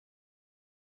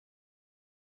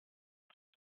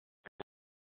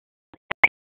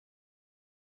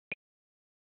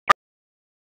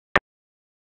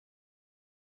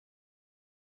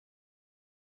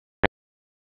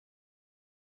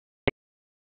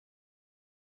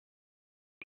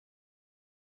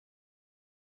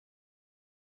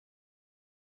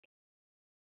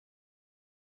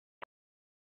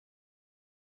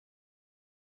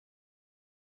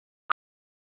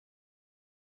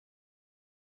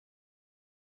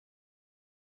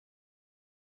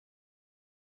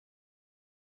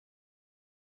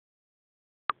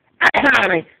Hey,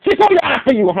 honey. She's so down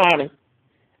for you, honey.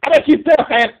 I bet you still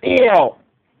saying ill.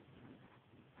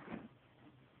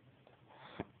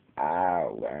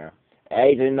 Oh, well.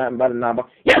 Age ain't nothing but a number.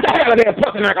 Yes, the hell it is,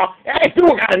 pussy nigga. Hey,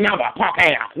 still got a number, punk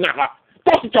ass nigga.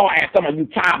 Don't sit your ass some of you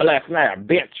childless now,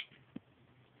 bitch.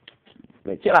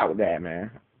 Man, chill out with that,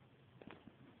 man.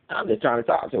 I'm just trying to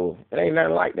talk to her. It ain't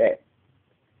nothing like that.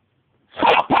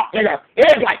 Shut up, punk nigga.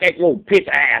 It is like that, you old bitch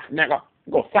ass nigga.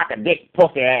 You go suck a dick,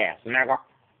 pussy ass nigga.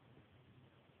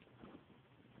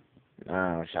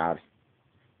 Nah, shout it.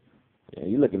 Yeah,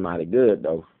 you looking mighty good,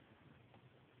 though.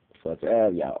 Such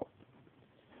as y'all.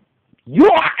 You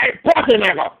are a pussy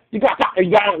nigga. You gotta talk to a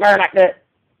young girl like that.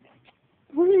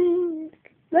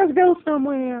 Let's go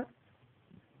somewhere.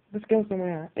 Let's go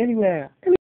somewhere. Anywhere.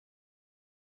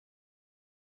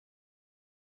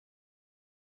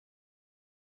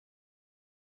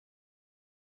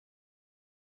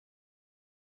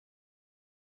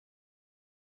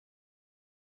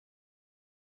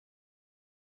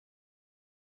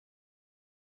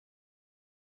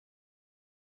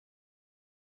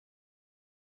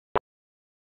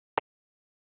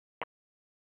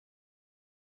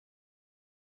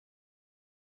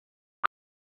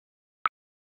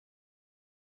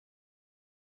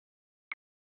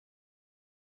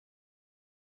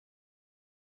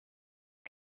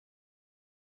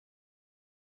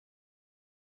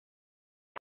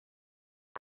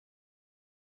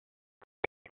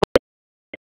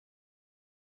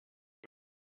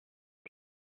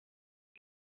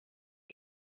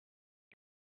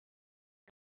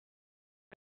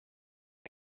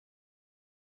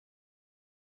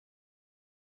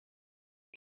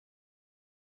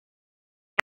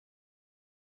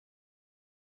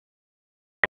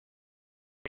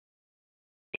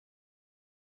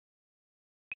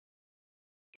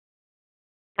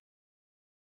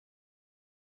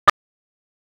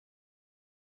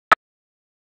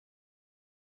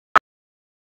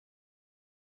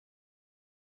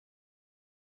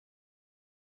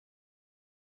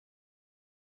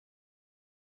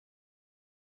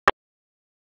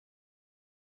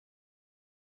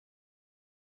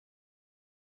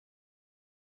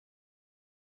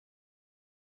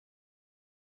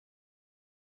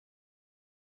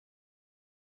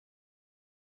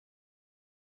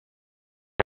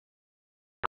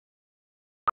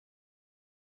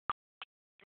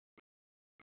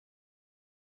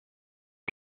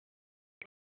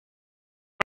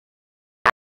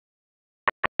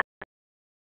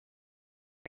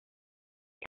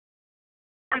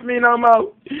 Me no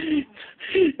more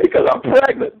because I'm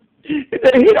pregnant. He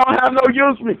said he don't have no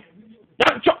use for me.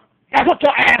 That's what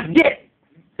your ass get.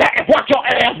 That is what your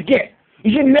ass get.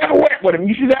 You should never work with him.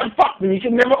 You should never fuck him. You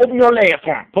should never open your legs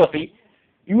for him, pussy.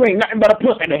 You ain't nothing but a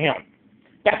pussy to him.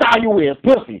 That's all you is,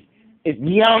 pussy. It's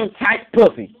young type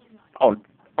pussy.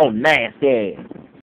 Oh nasty ass.